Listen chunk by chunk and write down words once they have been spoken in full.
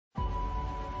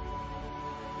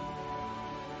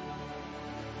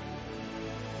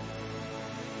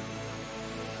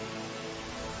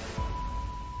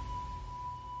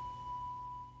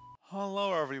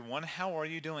Hello everyone, how are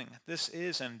you doing? This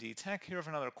is MD Tech here with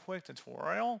another quick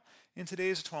tutorial. In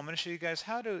today's tutorial, I'm going to show you guys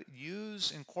how to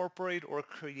use, incorporate, or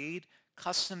create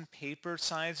custom paper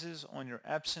sizes on your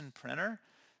Epson printer.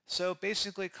 So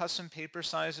basically, custom paper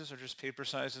sizes are just paper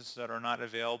sizes that are not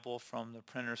available from the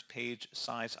printer's page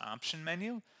size option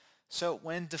menu. So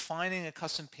when defining a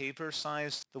custom paper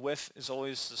size, the width is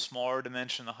always the smaller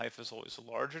dimension, the height is always the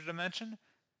larger dimension.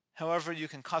 However, you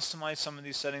can customize some of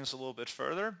these settings a little bit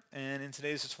further, and in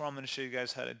today's tutorial I'm going to show you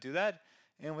guys how to do that.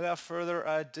 And without further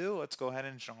ado, let's go ahead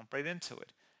and jump right into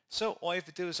it. So all you have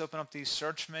to do is open up the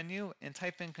search menu and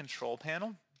type in Control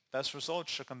Panel. Best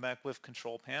results should come back with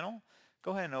Control Panel.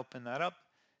 Go ahead and open that up.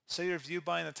 Set your view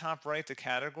by in the top right to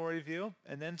Category View,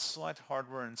 and then select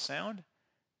Hardware and Sound.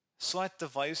 Select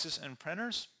Devices and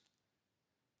Printers,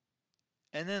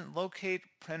 and then locate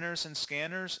Printers and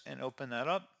Scanners and open that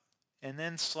up. And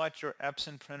then select your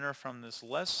Epson printer from this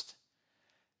list,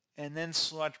 and then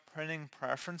select Printing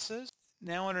Preferences.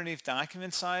 Now underneath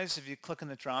Document Size, if you click on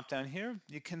the drop down here,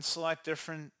 you can select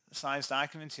different size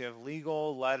documents. You have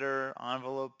legal, letter,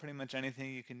 envelope, pretty much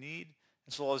anything you can need,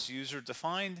 as well as user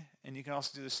defined, and you can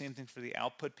also do the same thing for the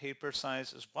output paper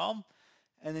size as well.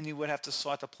 And then you would have to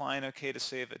select Apply and OK to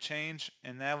save a change,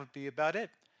 and that would be about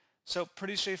it. So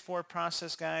pretty straightforward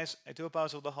process, guys. I do hope I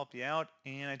was able to help you out,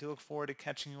 and I do look forward to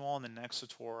catching you all in the next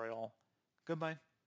tutorial. Goodbye.